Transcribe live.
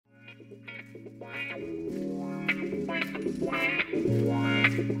I'm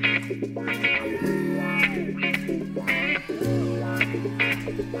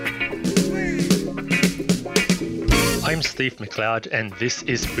Steve McLeod, and this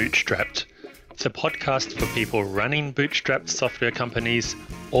is Bootstrapped. It's a podcast for people running bootstrapped software companies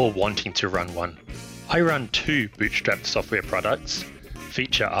or wanting to run one. I run two bootstrapped software products,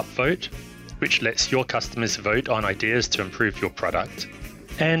 Feature Upvote, which lets your customers vote on ideas to improve your product,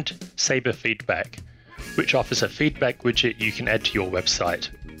 and Sabre Feedback, which offers a feedback widget you can add to your website.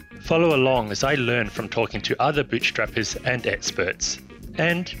 Follow along as I learn from talking to other bootstrappers and experts,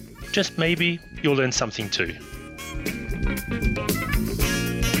 and just maybe you'll learn something too.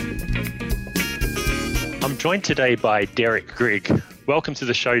 I'm joined today by Derek Grigg. Welcome to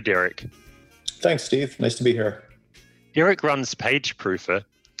the show, Derek. Thanks, Steve. Nice to be here. Derek runs PageProofer.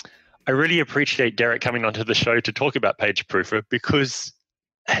 I really appreciate Derek coming onto the show to talk about PageProofer because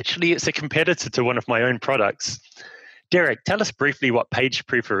actually it's a competitor to one of my own products. Derek, tell us briefly what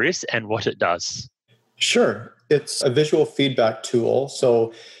PageProofer is and what it does. Sure. It's a visual feedback tool.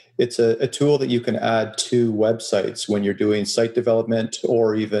 So it's a tool that you can add to websites when you're doing site development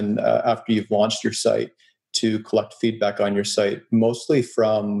or even after you've launched your site to collect feedback on your site, mostly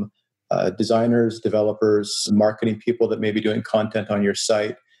from designers, developers, marketing people that may be doing content on your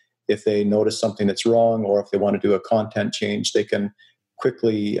site. If they notice something that's wrong or if they want to do a content change, they can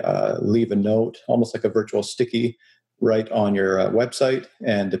quickly leave a note, almost like a virtual sticky, right on your website.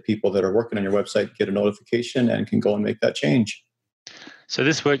 And the people that are working on your website get a notification and can go and make that change. So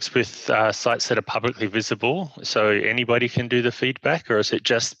this works with sites that are publicly visible, so anybody can do the feedback, or is it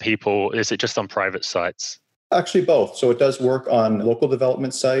just people, is it just on private sites? Actually, both. So it does work on local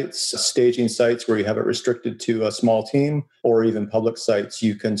development sites, staging sites where you have it restricted to a small team, or even public sites.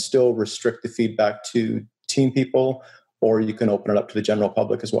 You can still restrict the feedback to team people, or you can open it up to the general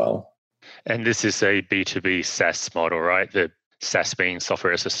public as well. And this is a B2B SaaS model, right? The SaaS being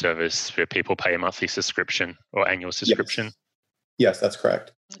software as a service where people pay a monthly subscription or annual subscription. Yes, that's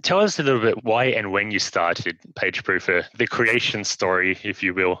correct. Tell us a little bit why and when you started PageProofer, the creation story, if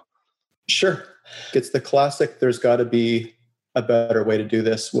you will. Sure. It's the classic, there's got to be a better way to do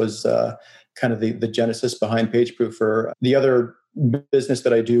this was kind of the genesis behind PageProofer. The other business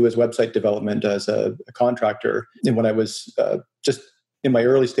that I do is website development as a contractor. And when I was just in my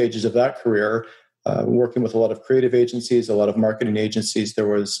early stages of that career, working with a lot of creative agencies, a lot of marketing agencies, there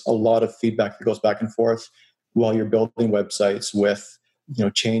was a lot of feedback that goes back and forth while you're building websites with,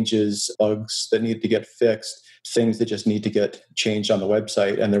 changes, bugs that need to get fixed, things that just need to get changed on the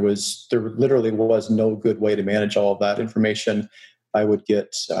website. And there literally was no good way to manage all of that information. I would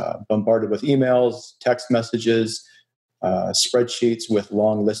get bombarded with emails, text messages, spreadsheets with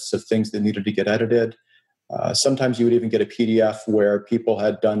long lists of things that needed to get edited. Sometimes you would even get a PDF where people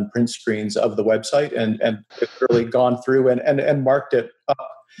had done print screens of the website and literally gone through and marked it up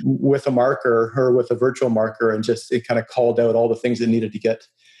with a marker or with a virtual marker, and just it kind of called out all the things that needed to get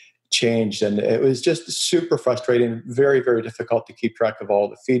changed. And it was just super frustrating, very, very difficult to keep track of all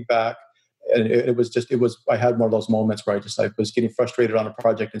the feedback. And I had one of those moments where I was getting frustrated on a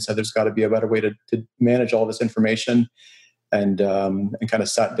project and said, there's got to be a better way to manage all this information. And kind of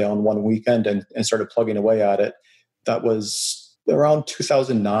sat down one weekend and started plugging away at it. That was around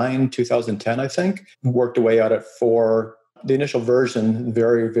 2009, 2010, I think. Worked away at it for the initial version,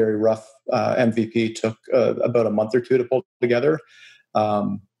 very, very rough MVP, took about a month or two to pull together.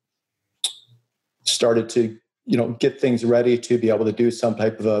 Started to get things ready to be able to do some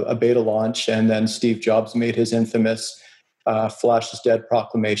type of a beta launch. And then Steve Jobs made his infamous Flash is dead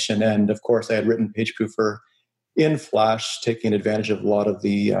proclamation. And of course, I had written PageProofer in Flash, taking advantage of a lot of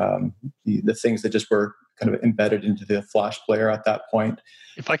the things that just were kind of embedded into the Flash player at that point.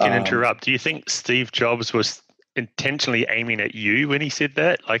 If I can interrupt, do you think Steve Jobs was intentionally aiming at you when he said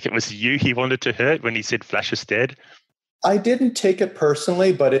that? Like it was you he wanted to hurt when he said Flash is dead? I didn't take it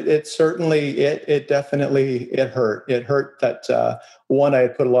personally, but it certainly definitely hurt. It hurt that one, I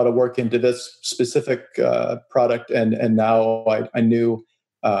had put a lot of work into this specific product, and now I knew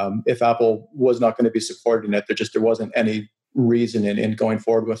if Apple was not going to be supporting it, there wasn't any reason in going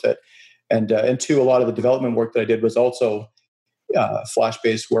forward with it. And two, a lot of the development work that I did was also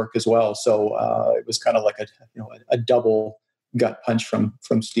Flash-based work as well. So it was kind of like a double gut punch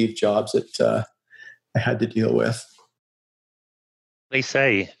from Steve Jobs that I had to deal with. They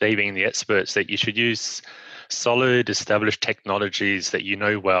say, they being the experts, that you should use solid, established technologies that you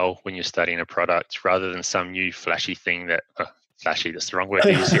know well when you're studying a product, rather than some new flashy thing that flashy, that's the wrong word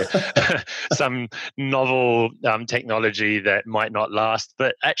to use here, some novel technology that might not last.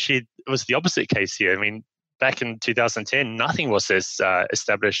 But actually, it was the opposite case here. I mean, back in 2010, nothing was as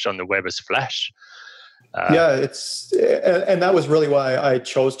established on the web as Flash. Yeah, and that was really why I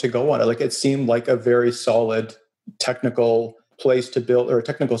chose to go on it. Like, it seemed like a very solid technical place to build, or a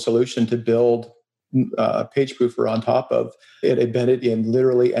technical solution to build PageProofer on top of. It embedded in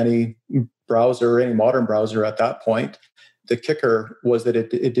literally any browser, any modern browser at that point. The kicker was that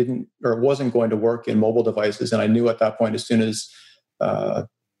it didn't, or it wasn't going to work in mobile devices. And I knew at that point, as soon as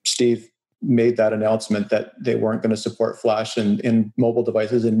Steve made that announcement that they weren't going to support Flash in mobile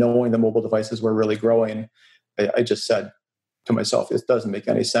devices, and knowing that mobile devices were really growing, I just said to myself, this doesn't make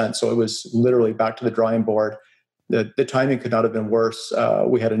any sense. So it was literally back to the drawing board. The timing could not have been worse.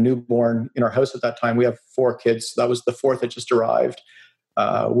 We had a newborn in our house at that time. We have 4 kids. That was the 4th that just arrived.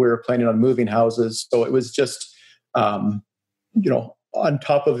 We were planning on moving houses. So it was just, on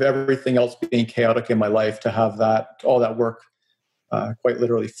top of everything else being chaotic in my life, to have all that work quite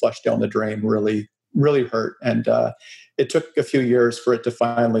literally flushed down the drain really, really hurt. And it took a few years for it to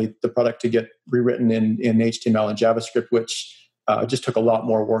finally, the product to get rewritten in HTML and JavaScript, which just took a lot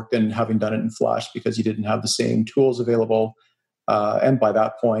more work than having done it in Flash, because you didn't have the same tools available. And by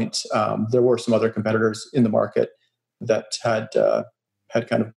that point, there were some other competitors in the market that had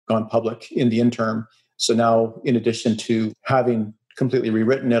kind of gone public in the interim. So now, in addition to having completely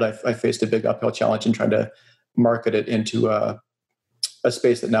rewritten it, I faced a big uphill challenge in trying to market it into a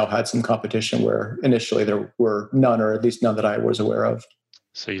space that now had some competition, where initially there were none, or at least none that I was aware of.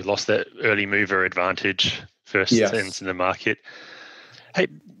 So you lost that early mover advantage first into the market. Hey,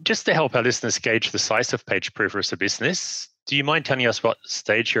 just to help our listeners gauge the size of PageProofer as a business, do you mind telling us what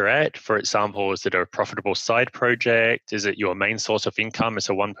stage you're at? For example, is it a profitable side project? Is it your main source of income as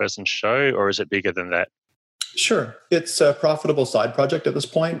a one-person show, or is it bigger than that? Sure. It's a profitable side project at this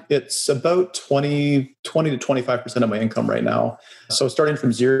point. It's about 20 to 25% of my income right now. So starting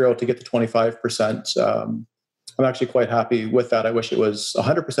from 0 to get to 25%, I'm actually quite happy with that. I wish it was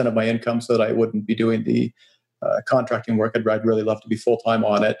 100% of my income, so that I wouldn't be doing the contracting work. I'd really love to be full-time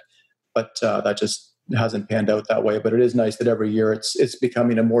on it, but that just hasn't panned out that way. But it is nice that every year it's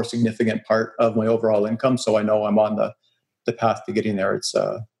becoming a more significant part of my overall income. So I know I'm on the path to getting there. It's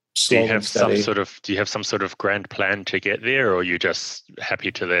do you have some sort of grand plan to get there, or are you just happy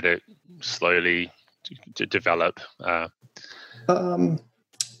to let it slowly to develop?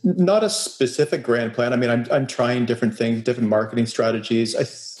 Not a specific grand plan. I mean, I'm trying different things, different marketing strategies.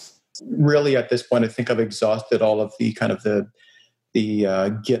 Really, at this point, I think I've exhausted all of the kind of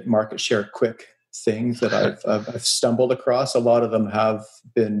the get market share quick things that I've stumbled across. A lot of them have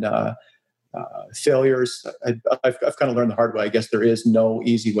been failures. I've kind of learned the hard way. I guess there is no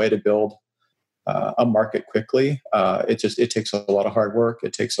easy way to build a market quickly. It takes a lot of hard work.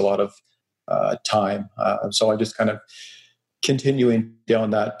 It takes a lot of time. So I just kind of continuing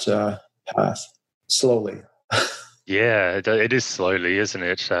down that path slowly. Yeah, it is slowly, isn't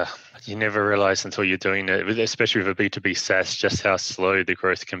it? You never realize until you're doing it, especially with a B2B SaaS, just how slow the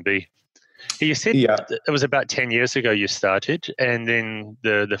growth can be. You said it was about 10 years ago you started, and then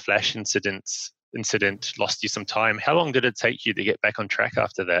the Flash incident lost you some time. How long did it take you to get back on track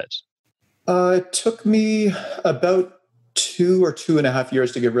after that? It took me about 2 or 2.5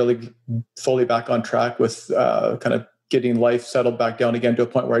 years to get really fully back on track with kind of getting life settled back down again to a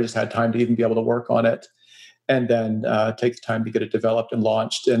point where I just had time to even be able to work on it, and then take the time to get it developed and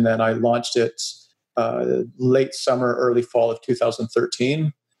launched. And then I launched it late summer, early fall of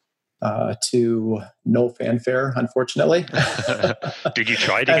 2013 to no fanfare, unfortunately. Did you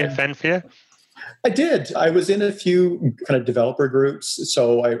try to get fanfare? I did. I was in a few kind of developer groups.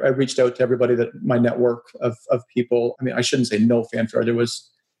 So I reached out to everybody, that my network of people. I mean, I shouldn't say no fanfare. There was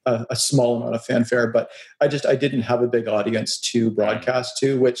a small amount of fanfare, but I didn't have a big audience to broadcast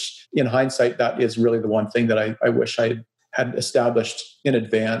to, which in hindsight, that is really the one thing that I wish I had established in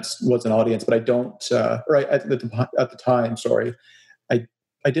advance, was an audience. But I don't, right at the time, sorry,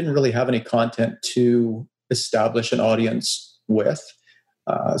 I didn't really have any content to establish an audience with.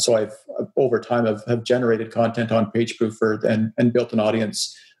 So I've over time have generated content on PageProofer and built an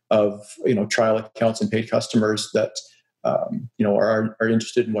audience of trial accounts and paid customers that are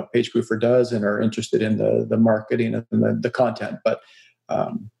interested in what PageProofer does and are interested in the marketing and the content. But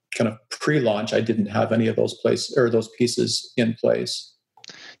kind of pre-launch, I didn't have any of those pieces in place.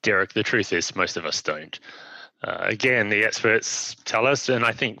 Derek, the truth is most of us don't. Again, the experts tell us, and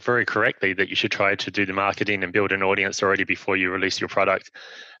I think very correctly, that you should try to do the marketing and build an audience already before you release your product.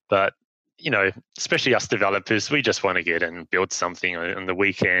 But, especially us developers, we just want to get and build something on the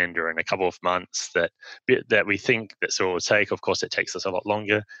weekend or in a couple of months that we think that's all it will take. Of course, it takes us a lot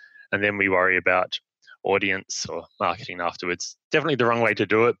longer. And then we worry about audience or marketing afterwards. Definitely the wrong way to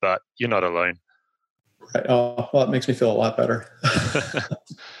do it, but you're not alone. Right. Oh, well, it makes me feel a lot better.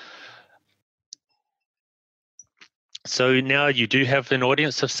 So now you do have an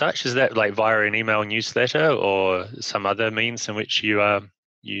audience of such. Is that like via an email newsletter or some other means in which you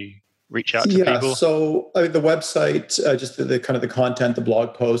reach out to Yeah. people? So the website, just the kind of the content, the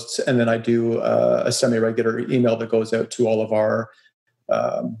blog posts, and then I do a semi-regular email that goes out to all of our,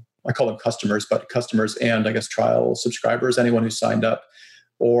 I call them customers, but customers and I guess trial subscribers, anyone who's signed up,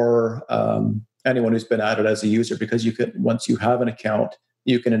 or anyone who's been added as a user, because you can, once you have an account,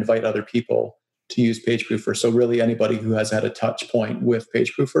 you can invite other people to use PageProofer. So really anybody who has had a touch point with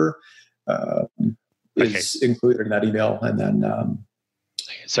PageProofer is included in that email. And then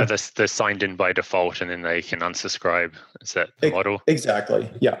so they're signed in by default and then they can unsubscribe. Is that the model? Exactly.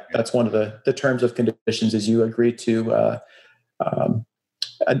 Yeah. That's one of the terms of conditions is you agree to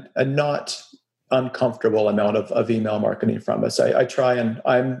a not uncomfortable amount of email marketing from us. I try, and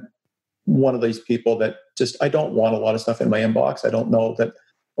I'm one of these people that just, I don't want a lot of stuff in my inbox. I don't know that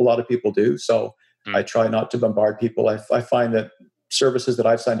a lot of people do. So I try not to bombard people. I find that services that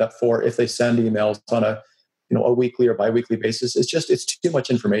I've signed up for, if they send emails on a weekly or biweekly basis, it's too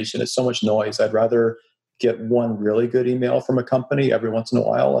much information. It's so much noise. I'd rather get one really good email from a company every once in a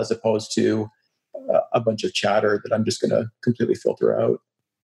while, as opposed to a bunch of chatter that I'm just going to completely filter out.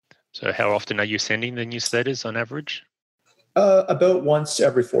 So how often are you sending the newsletters on average? About once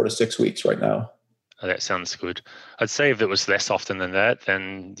every 4 to 6 weeks right now. Oh, that sounds good. I'd say if it was less often than that,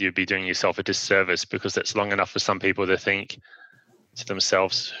 then you'd be doing yourself a disservice, because that's long enough for some people to think to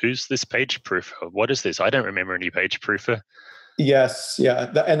themselves, who's this PageProofer? What is this? I don't remember any PageProofer. Yes,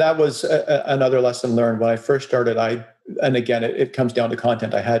 yeah. And that was another lesson learned when I first started. And again, it comes down to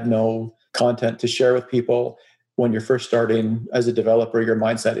content. I had no content to share with people. When you're first starting as a developer, your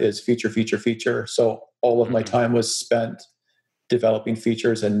mindset is feature, feature, feature. So all of my time was spent developing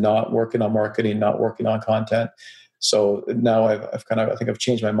features and not working on marketing, not working on content. So now I think I've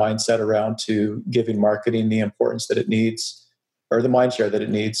changed my mindset around to giving marketing the importance that it needs, or the mind share that it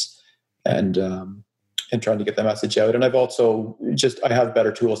needs, and trying to get the message out. And I've also I have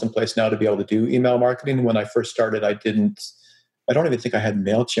better tools in place now to be able to do email marketing. When I first started, I don't even think I had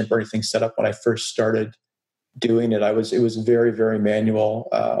MailChimp or anything set up when I first started doing it. It was very, very manual.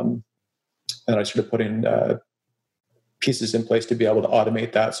 And I started putting pieces in place to be able to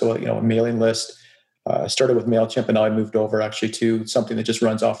automate that. So, a mailing list, started with MailChimp, and now I moved over actually to something that just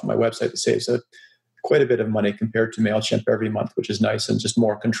runs off of my website that saves quite a bit of money compared to MailChimp every month, which is nice, and just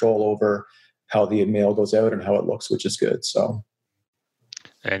more control over how the mail goes out and how it looks, which is good. So,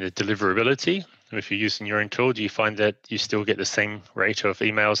 and the deliverability, if you're using your own tool, do you find that you still get the same rate of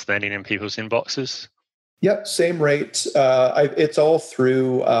emails landing in people's inboxes? Yep, same rate. It's all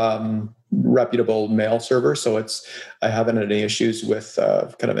through reputable mail server, so I haven't had any issues with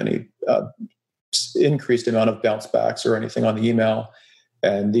kind of any increased amount of bounce backs or anything on the email.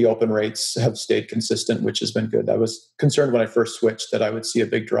 And the open rates have stayed consistent, which has been good. I was concerned when I first switched that I would see a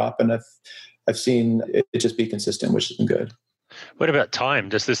big drop, and I've seen it just be consistent, which has been good. What about time?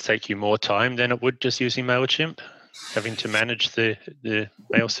 Does this take you more time than it would just using MailChimp, having to manage the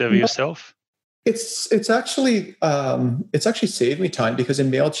mail server yourself? It's actually saved me time, because in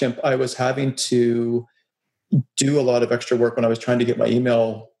MailChimp I was having to do a lot of extra work when I was trying to get my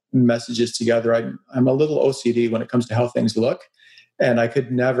email messages together. I'm a little OCD when it comes to how things look, and I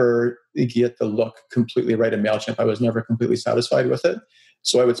could never get the look completely right in MailChimp. I was never completely satisfied with it.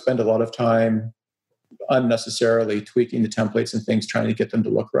 So I would spend a lot of time unnecessarily tweaking the templates and things, trying to get them to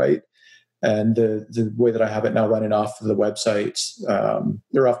look right. And the way that I have it now running off of the website,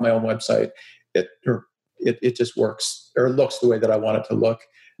 or off my own website, it just works, or looks the way that I want it to look.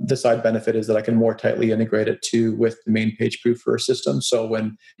 The side benefit is that I can more tightly integrate it with the main PageProofer system. So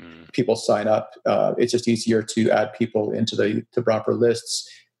when people sign up, it's just easier to add people into the proper lists.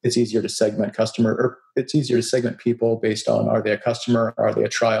 It's easier to segment it's easier to segment people based on, are they a customer? Are they a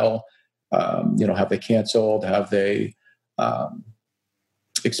trial? Have they canceled? Have they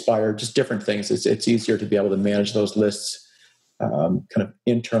expired? Just different things. It's easier to be able to manage those lists kind of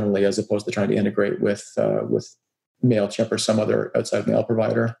internally, as opposed to trying to integrate with MailChimp or some other outside mail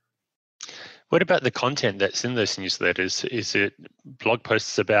provider. What about the content that's in those newsletters? Is it blog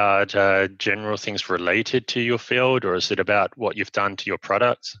posts about general things related to your field, or is it about what you've done to your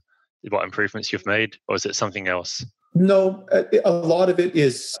product, what improvements you've made, or is it something else? No, a lot of it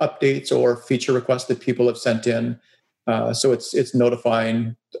is updates or feature requests that people have sent in. So it's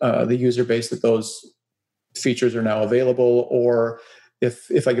notifying the user base that those features are now available, or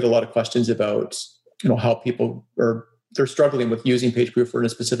if I get a lot of questions about how people they're struggling with using PageProofer in a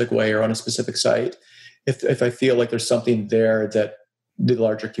specific way or on a specific site, if I feel like there's something there that the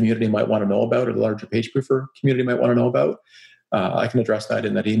larger community might want to know about, or the larger PageProofer community might want to know about. I can address that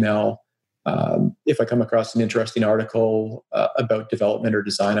in that email. If I come across an interesting article about development or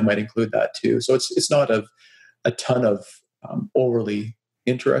design, I might include that too. So it's not a ton of overly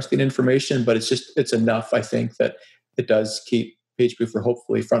interesting information, but it's enough, I think, that it does keep PageProofer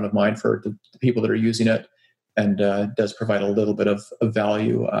hopefully front of mind for the people that are using it, and does provide a little bit of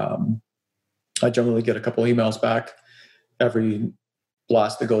value. I generally get a couple emails back every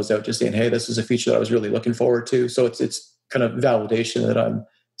blast that goes out just saying, hey, this is a feature that I was really looking forward to. So it's kind of validation that I'm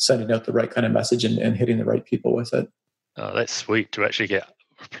sending out the right kind of message and hitting the right people with it. Oh, that's sweet to actually get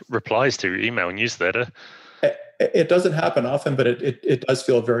replies to your email and newsletter. It doesn't happen often, but it does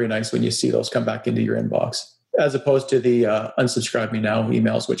feel very nice when you see those come back into your inbox, as opposed to the unsubscribe me now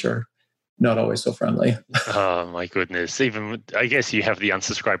emails, which are not always so friendly. Oh my goodness. Even, I guess you have the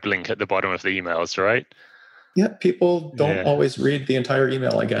unsubscribe link at the bottom of the emails, right? Yeah, people don't always read the entire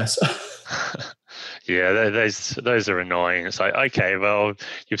email, I guess. Yeah, those are annoying. It's like, okay, well,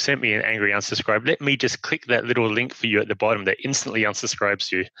 you've sent me an angry unsubscribe. Let me just click that little link for you at the bottom that instantly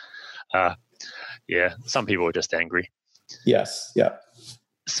unsubscribes you. Yeah, some people are just angry. Yes, yeah.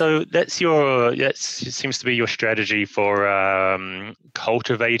 So that seems to be your strategy for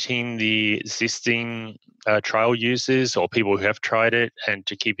cultivating the existing trial users or people who have tried it, and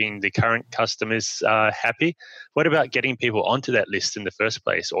to keeping the current customers happy. What about getting people onto that list in the first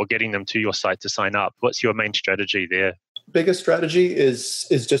place, or getting them to your site to sign up? What's your main strategy there? Biggest strategy is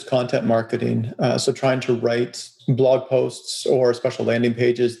just content marketing. So trying to write blog posts or special landing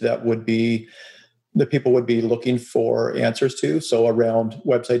pages that people would be looking for answers to. So around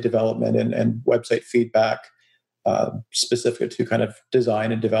website development and website feedback, specific to kind of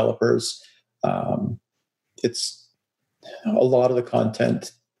design and developers. It's a lot of the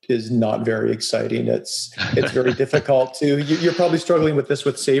content is not very exciting. It's very difficult to. You're probably struggling with this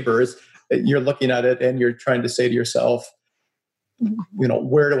with Sabre. You're looking at it and you're trying to say to yourself,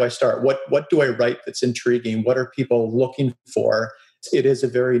 where do I start? What do I write that's intriguing? What are people looking for? It is a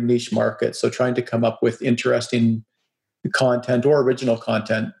very niche market, so trying to come up with interesting content or original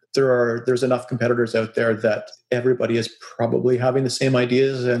content. There's enough competitors out there that everybody is probably having the same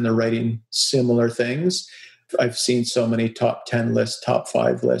ideas and they're writing similar things. I've seen so many top 10 lists, top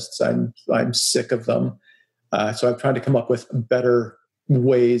 5 lists. I'm sick of them. So I'm trying to come up with better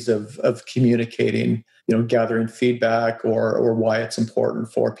ways of communicating, gathering feedback or why it's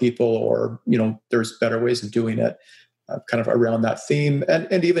important for people, or, there's better ways of doing it. Kind of around that theme,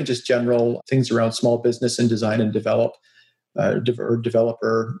 and even just general things around small business and design and developer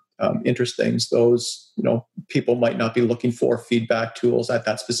interest things. Those, people might not be looking for feedback tools at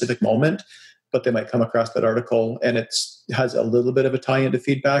that specific moment, but they might come across that article and it has a little bit of a tie into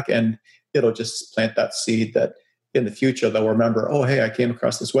feedback, and it'll just plant that seed that in the future they'll remember, oh, hey, I came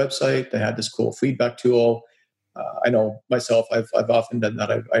across this website. They had this cool feedback tool. I know myself, I've often done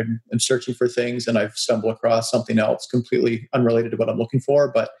that. I'm searching for things and I've stumbled across something else completely unrelated to what I'm looking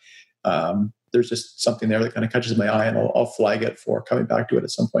for, but there's just something there that kind of catches my eye, and I'll flag it for coming back to it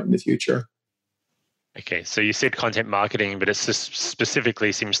at some point in the future. Okay, so you said content marketing, but it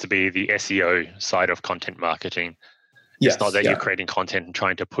specifically seems to be the SEO side of content marketing. Yes, it's not that you're creating content and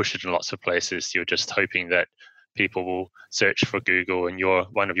trying to push it in lots of places. You're just hoping that people will search for Google and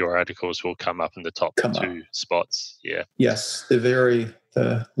one of your articles will come up in the top 2 spots. Yeah. Yes, the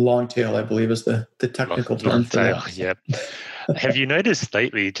long tail, I believe, is the technical term for that. Yep. Have you noticed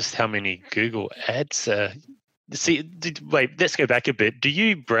lately just how many Google ads? Wait, let's go back a bit. Do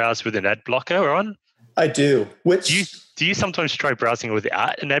you browse with an ad blocker on? I do. Do you sometimes try browsing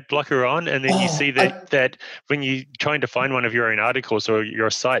without an ad blocker on, and then you see that when you're trying to find one of your own articles or your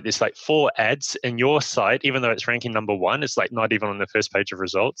site, there's like 4 ads, and your site, even though it's ranking number 1, it's like not even on the first page of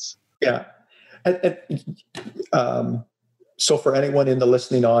results. Yeah. So for anyone in the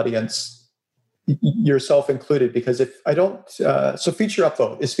listening audience, yourself included, because if I don't, so Feature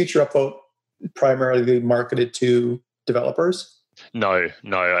Upvote, is Feature Upvote primarily marketed to developers? No.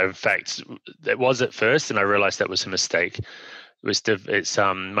 In fact, it was at first, and I realized that was a mistake. It's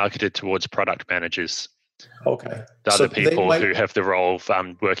marketed towards product managers. Okay. The other people who have the role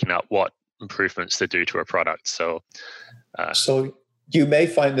of working out what improvements to do to a product. So you may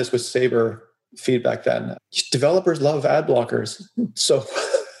find this with Sabre feedback then. Developers love ad blockers. So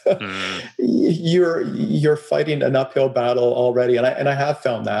you're fighting an uphill battle already. And I have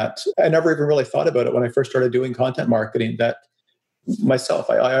found that. I never even really thought about it when I first started doing content marketing, that myself,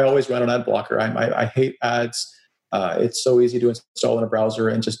 I always run an ad blocker. I hate ads. It's so easy to install in a browser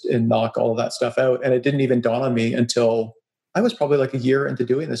and knock all of that stuff out. And it didn't even dawn on me until I was probably like a year into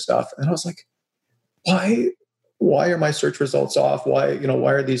doing this stuff. And I was like, why are my search results off? Why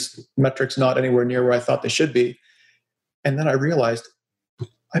are these metrics not anywhere near where I thought they should be? And then I realized,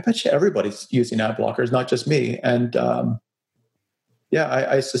 I bet you everybody's using ad blockers, not just me. And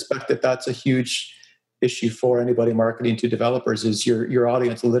I suspect that that's a huge issue for anybody marketing to developers, is your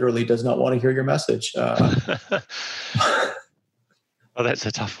audience literally does not want to hear your message. Oh, that's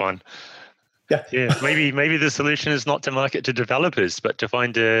a tough one. Yeah. Maybe the solution is not to market to developers, but to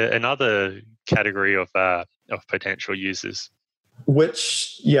find another category of potential users.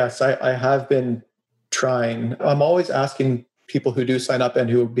 Which, yes, I have been trying. I'm always asking people who do sign up and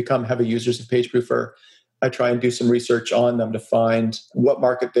who become heavy users of PageProofer. I try and do some research on them to find what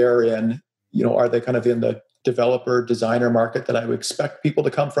market they're in. Are they kind of in the developer designer market that I would expect people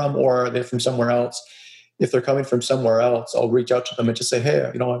to come from, or are they from somewhere else? If they're coming from somewhere else, I'll reach out to them and just say, hey,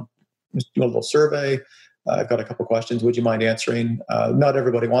 I'm just doing a little survey. I've got a couple questions. Would you mind answering? Not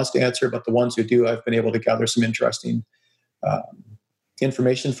everybody wants to answer, but the ones who do, I've been able to gather some interesting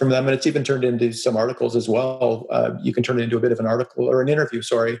information from them. And it's even turned into some articles as well. You can turn it into a bit of an article or an interview,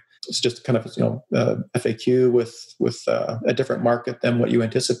 sorry. It's just kind of, FAQ with a different market than what you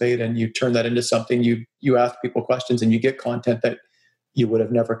anticipate. And you turn that into something, you ask people questions and you get content that you would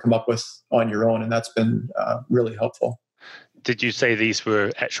have never come up with on your own. And that's been really helpful. Did you say these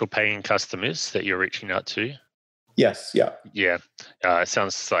were actual paying customers that you're reaching out to? Yes. Yeah. Yeah. It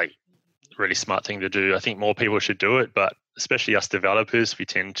sounds like a really smart thing to do. I think more people should do it, but especially us developers, we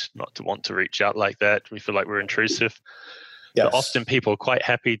tend not to want to reach out like that. We feel like we're intrusive. Yes. But often people are quite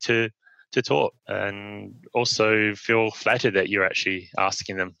happy to talk and also feel flattered that you're actually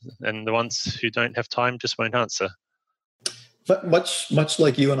asking them. And the ones who don't have time just won't answer. But much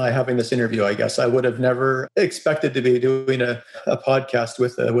like you and I having this interview, I guess I would have never expected to be doing a podcast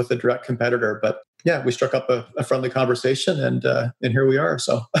with a direct competitor. But yeah, we struck up a friendly conversation, and here we are.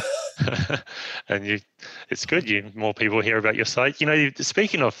 So, and it's good. More people hear about your site.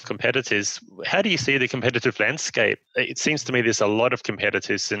 Speaking of competitors, how do you see the competitive landscape? It seems to me there's a lot of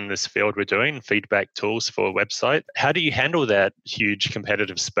competitors in this field we're doing, feedback tools for a website. How do you handle that huge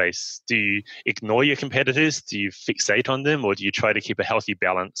competitive space? Do you ignore your competitors? Do you fixate on them, or do you try to keep a healthy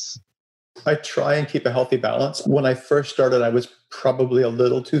balance? I try and keep a healthy balance. When I first started, I was probably a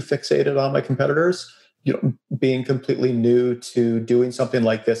little too fixated on my competitors. Being completely new to doing something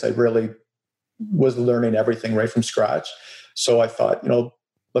like this, I really was learning everything right from scratch. So I thought,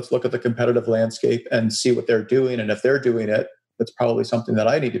 let's look at the competitive landscape and see what they're doing. And if they're doing it, that's probably something that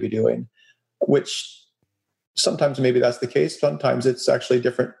I need to be doing, which sometimes maybe that's the case. Sometimes it's actually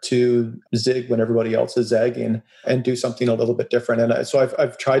different to zig when everybody else is zagging and do something a little bit different. And so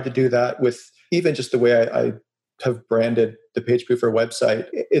I've tried to do that with even just the way I have branded the PageProofer website.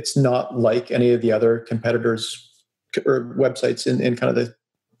 It's not like any of the other competitors or websites in kind of the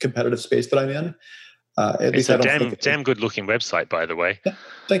competitive space that I'm in. It's a damn good looking website, by the way. Yeah,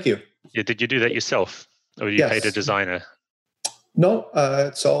 thank you. Yeah, did you do that yourself, or you paid a designer? No,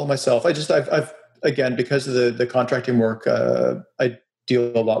 it's all myself. I've again, because of the contracting work, I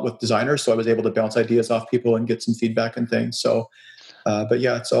deal a lot with designers, so I was able to bounce ideas off people and get some feedback and things. So, but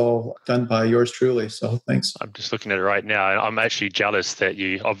yeah, it's all done by yours truly. So thanks. I'm just looking at it right now. I'm actually jealous that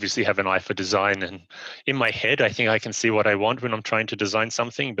you obviously have an eye for design. And in my head, I think I can see what I want when I'm trying to design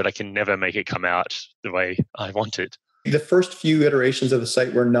something, but I can never make it come out the way I want it. The first few iterations of the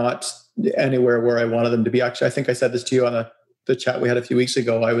site were not anywhere where I wanted them to be. Actually, I think I said this to you on the chat we had a few weeks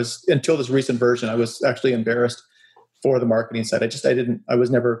ago. Until this recent version, I was actually embarrassed for the marketing side. I was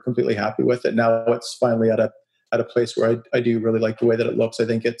never completely happy with it. Now it's finally at a place where I do really like the way that it looks. I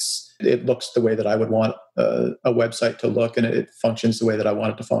think it looks the way that I would want a website to look, and it functions the way that I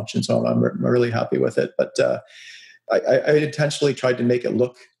want it to function. So I'm really happy with it. But I intentionally tried to make it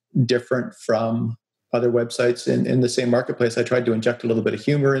look different from other websites in the same marketplace. I tried to inject a little bit of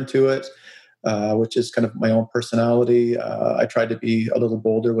humor into it, which is kind of my own personality. I tried to be a little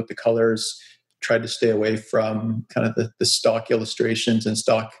bolder with the colors, tried to stay away from kind of the stock illustrations and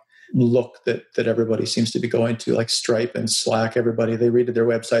stock look that everybody seems to be going to, like Stripe and Slack. Everybody, they redid their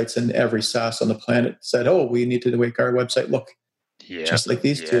websites, and every SaaS on the planet said, oh, we need to make our website look just like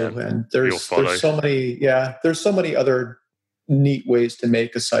these two. And there's so many other neat ways to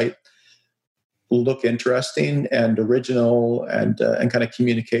make a site look interesting and original and kind of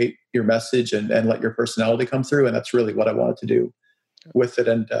communicate your message and let your personality come through. And that's really what I wanted to do with it.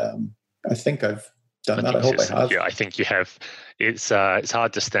 And I think I've done that. I hope I have. Yeah, I think you have. It's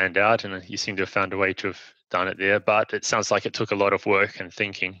hard to stand out, and you seem to have found a way to have done it there. But it sounds like it took a lot of work and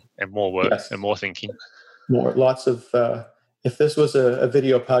thinking, and more work and more thinking. Lots of. If this was a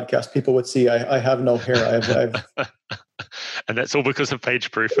video podcast, people would see I have no hair. I've and that's all because of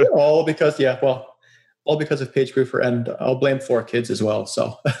PageProofer. All because, yeah. Well, all because of PageProofer, and I'll blame 4 kids as well.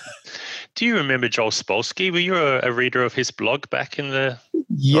 So, do you remember Joel Spolsky? Were you a reader of his blog back in a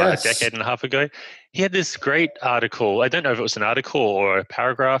decade and a half ago? He had this great article. I don't know if it was an article or a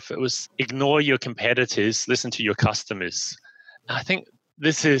paragraph. It was ignore your competitors, listen to your customers. I think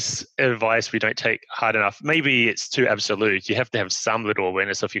this is advice we don't take hard enough. Maybe it's too absolute. You have to have some little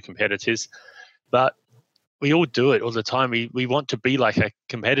awareness of your competitors, but we all do it all the time. We want to be like our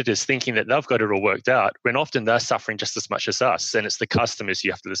competitors, thinking that they've got it all worked out, when often they're suffering just as much as us, and it's the customers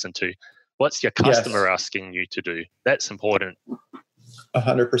you have to listen to. What's your customer asking you to do? That's important.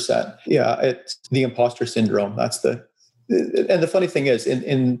 100%. Yeah, it's the imposter syndrome. And the funny thing is,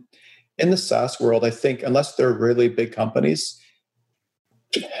 in the SaaS world, I think unless they're really big companies,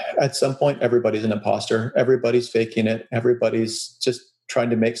 at some point everybody's an imposter. Everybody's faking it. Everybody's just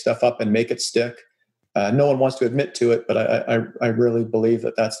trying to make stuff up and make it stick. No one wants to admit to it, but I really believe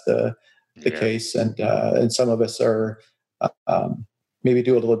that that's the case. And some of us are maybe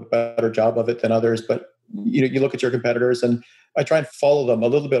do a little bit better job of it than others. But you look at your competitors, and I try and follow them a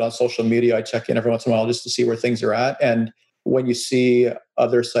little bit on social media. I check in every once in a while just to see where things are at. And when you see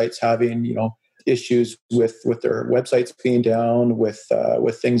other sites having issues with their websites being down, with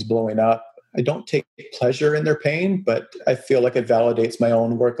things blowing up, I don't take pleasure in their pain, but I feel like it validates my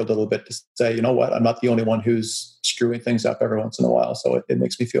own work a little bit to say, you know what, I'm not the only one who's screwing things up every once in a while. So it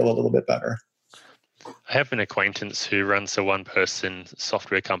makes me feel a little bit better. I have an acquaintance who runs a one-person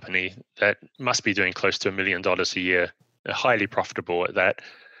software company that must be doing close to $1 million a year. They're highly profitable at that.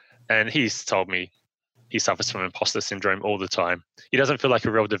 And he's told me he suffers from imposter syndrome all the time. He doesn't feel like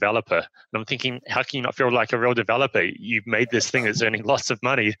a real developer. And I'm thinking, how can you not feel like a real developer? You've made this thing that's earning lots of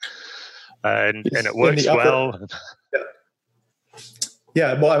money. And it works well.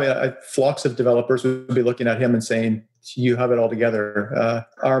 Yeah. Well, I mean, flocks of developers would be looking at him and saying, you have it all together.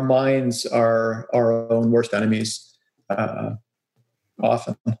 Our minds are our own worst enemies,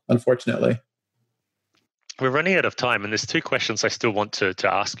 often, unfortunately. We're running out of time, and there's 2 questions I still want to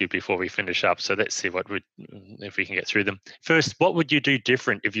ask you before we finish up. So let's see if we can get through them. First, what would you do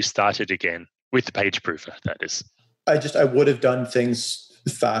different if you started again with PageProofer, that is? I would have done things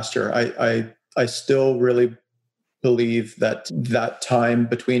faster. I still really believe that time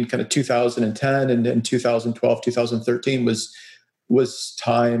between kind of 2010 and 2012, 2013 was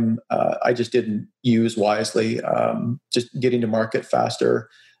time I just didn't use wisely. Just getting to market faster,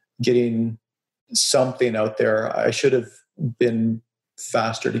 getting something out there. I should have been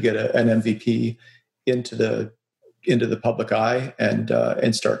faster to get an MVP into the public eye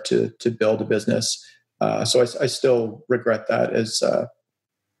and start to build a business. So I still regret that. As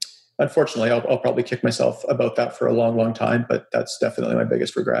unfortunately, I'll probably kick myself about that for a long, long time, but that's definitely my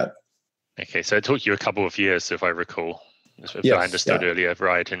biggest regret. Okay, so it took you a couple of years, if I recall, I understood earlier,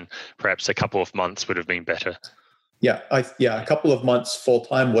 right? And perhaps a couple of months would have been better. Yeah, a couple of months full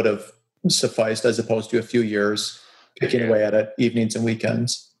time would have sufficed, as opposed to a few years picking away at it evenings and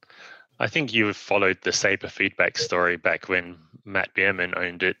weekends. I think you followed the Sabre Feedback story back when Matt Behrman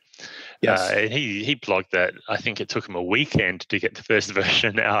owned it. Yes. He blogged that I think it took him a weekend to get the first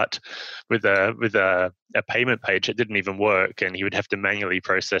version out with a payment page that didn't even work, and he would have to manually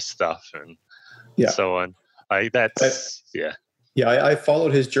process stuff and so on. I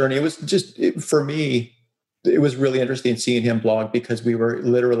followed his journey. It was for me, it was really interesting seeing him blog, because we were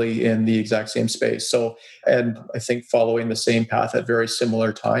literally in the exact same space. So, and I think following the same path at very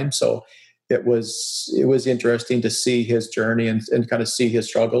similar times. So it was interesting to see his journey and kind of see his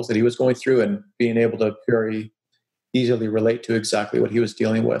struggles that he was going through, and being able to very easily relate to exactly what he was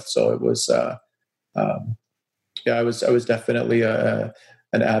dealing with. So it was, I was definitely an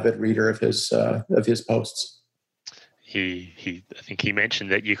avid reader of his posts. I think he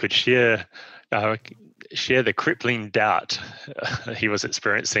mentioned that you could share the crippling doubt he was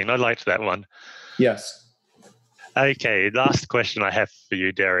experiencing. I liked that one. Yes. Okay, last question I have for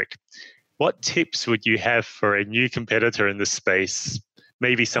you, Derek. What tips would you have for a new competitor in this space?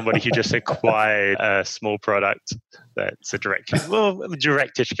 Maybe somebody who just acquired a small product that's a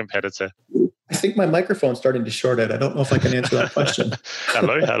direct-ish competitor. I think my microphone's starting to short out. I don't know if I can answer that question.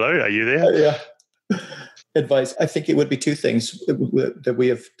 Hello, are you there? Yeah. Advice. I think it would be 2 things that we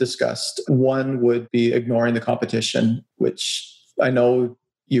have discussed. One would be ignoring the competition, which I know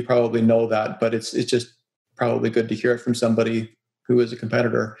you probably know that, but it's just probably good to hear it from somebody who is a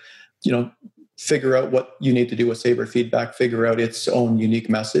competitor. Figure out what you need to do with Sabre Feedback, figure out its own unique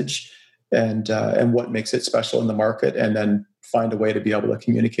message and what makes it special in the market, and then find a way to be able to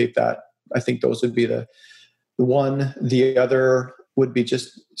communicate that. I think those would be the one. The other would be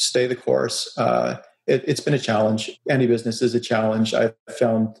just stay the course. It's been a challenge. Any business is a challenge. I've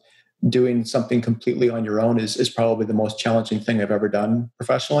found doing something completely on your own is probably the most challenging thing I've ever done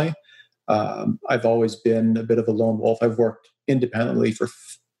professionally. I've always been a bit of a lone wolf. I've worked independently for,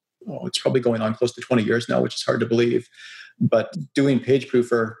 it's probably going on close to 20 years now, which is hard to believe. But doing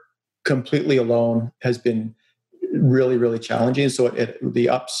PageProofer completely alone has been really, really challenging. So the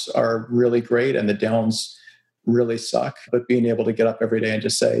ups are really great and the downs really suck. But being able to get up every day and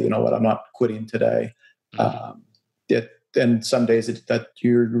just say, you know what, I'm not quitting today. And some days that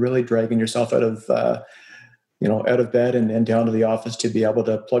you're really dragging yourself out of bed and down to the office to be able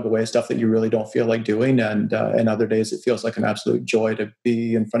to plug away stuff that you really don't feel like doing. And other days it feels like an absolute joy to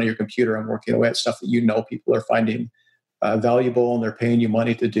be in front of your computer and working away at stuff that people are finding valuable and they're paying you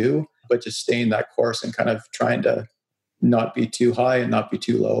money to do, but just staying that course and kind of trying to not be too high and not be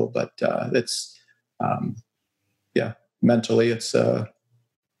too low. But mentally it's a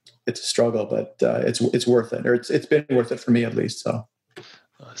struggle, but it's worth it, or it's been worth it for me at least. So.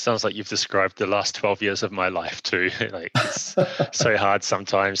 It sounds like you've described the last 12 years of my life too. Like it's so hard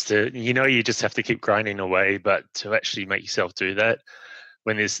sometimes you just have to keep grinding away, but to actually make yourself do that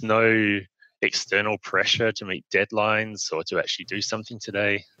when there's no external pressure to meet deadlines or to actually do something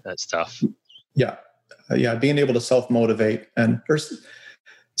today, that's tough. Yeah. Being able to self-motivate and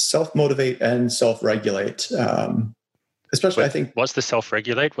self-regulate, especially I think. What's the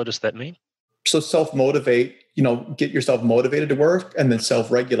self-regulate? What does that mean? So self-motivate, get yourself motivated to work, and then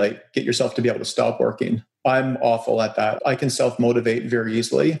self-regulate, get yourself to be able to stop working. I'm awful at that. I can self-motivate very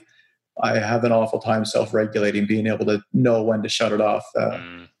easily. I have an awful time self-regulating, being able to know when to shut it off.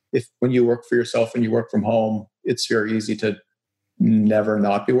 When you work for yourself and you work from home, it's very easy to never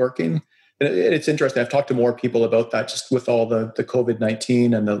not be working. And it's interesting. I've talked to more people about that just with all the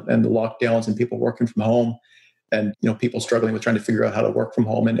COVID-19 and the lockdowns and people working from home. And people struggling with trying to figure out how to work from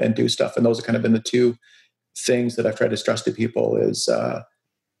home and do stuff. And those have kind of been the two things that I've tried to stress to people is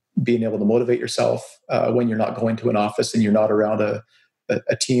being able to motivate yourself when you're not going to an office and you're not around a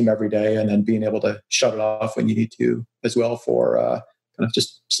team every day, and then being able to shut it off when you need to as well for kind of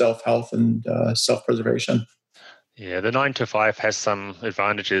just self-health and self-preservation. Yeah, the 9 to 5 has some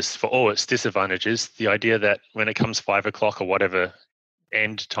advantages for all its disadvantages. The idea that when it comes 5 o'clock or whatever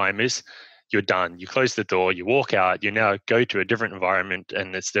end time is, you're done. You close the door, you walk out, you now go to a different environment,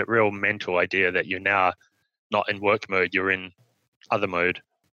 and it's that real mental idea that you're now not in work mode, you're in other mode.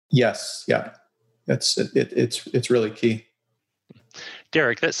 Yes, yeah. It's really key.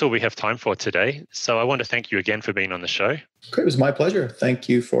 Derek, that's all we have time for today. So I want to thank you again for being on the show. Great, it was my pleasure. Thank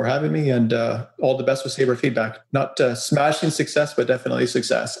you for having me, and all the best with Sabre Feedback. Not smashing success, but definitely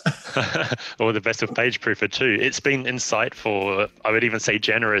success. All the best with PageProofer too. It's been insightful, I would even say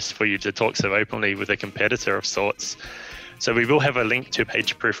generous, for you to talk so openly with a competitor of sorts. So we will have a link to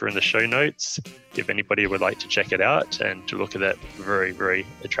PageProofer in the show notes if anybody would like to check it out and to look at that very, very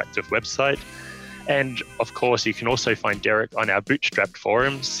attractive website. And of course, you can also find Derek on our Bootstrapped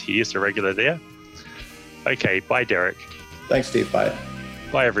forums. He is a regular there. Okay, bye, Derek. Thanks, Steve. Bye.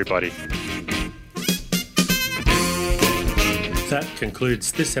 Bye, everybody. That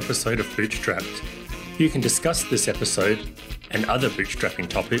concludes this episode of Bootstrapped. You can discuss this episode and other bootstrapping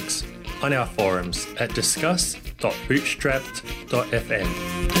topics on our forums at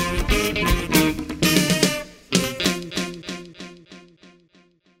discuss.bootstrapped.fm.